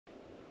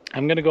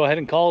I'm gonna go ahead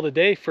and call it a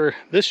day for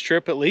this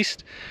trip at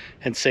least,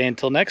 and say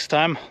until next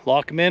time,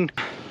 lock them in,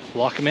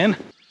 lock them in,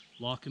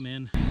 lock them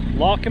in,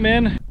 lock them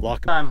in,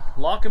 lock time,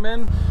 lock them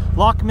in,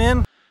 lock them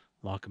in,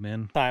 lock them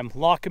in, time,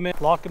 lock them in,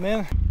 lock them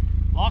in,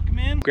 lock them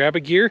in, grab a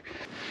gear,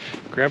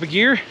 grab a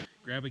gear,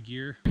 grab a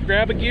gear,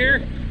 grab a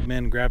gear,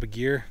 men, grab a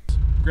gear,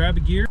 grab a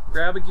gear,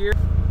 grab a gear,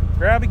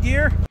 grab a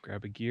gear,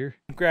 grab a gear,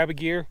 grab a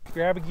gear,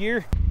 grab a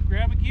gear,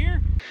 grab a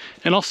gear,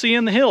 and I'll see you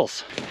in the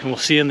hills, and we'll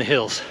see you in the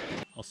hills.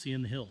 I'll see you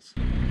in the hills.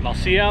 And I'll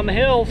see you out in the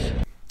hills.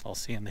 I'll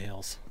see you in the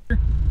hills.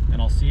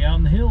 And I'll see you out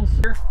in the hills.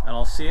 And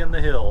I'll see you in the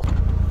hills.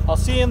 I'll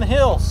see you in the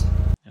hills.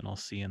 And I'll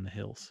see you in the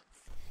hills.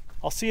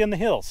 I'll see you in the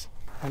hills.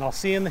 And I'll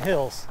see you in the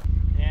hills.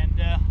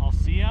 And I'll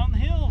see you out in the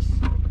hills.